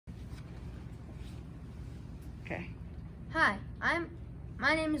Okay. Hi,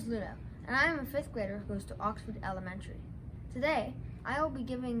 my name is Ludo, and I am a 5th grader who goes to Oxford Elementary. Today, I will be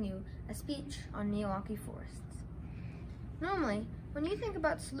giving you a speech on Miyawaki forests. Normally, when you think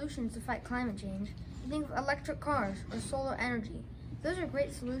about solutions to fight climate change, you think of electric cars or solar energy. Those are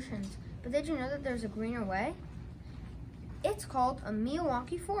great solutions, but did you know that there's a greener way? It's called a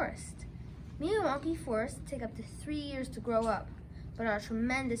Miyawaki forest. Miyawaki forests take up to 3 years to grow up, but are a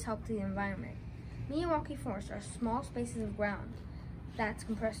tremendous help to the environment. Miyawaki forests are small spaces of ground that's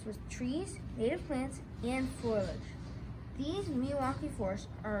compressed with trees, native plants, and foliage. These Miyawaki forests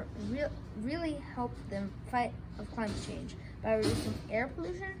are really help the fight of climate change by reducing air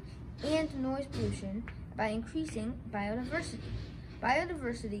pollution and noise pollution by increasing biodiversity.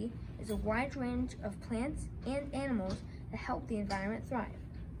 Biodiversity is a wide range of plants and animals that help the environment thrive.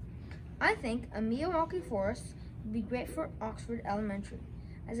 I think a Miyawaki forest would be great for Oxford Elementary,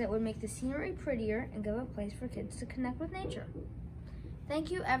 as it would make the scenery prettier and give a place for kids to connect with nature.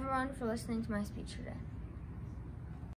 Thank you everyone for listening to my speech today.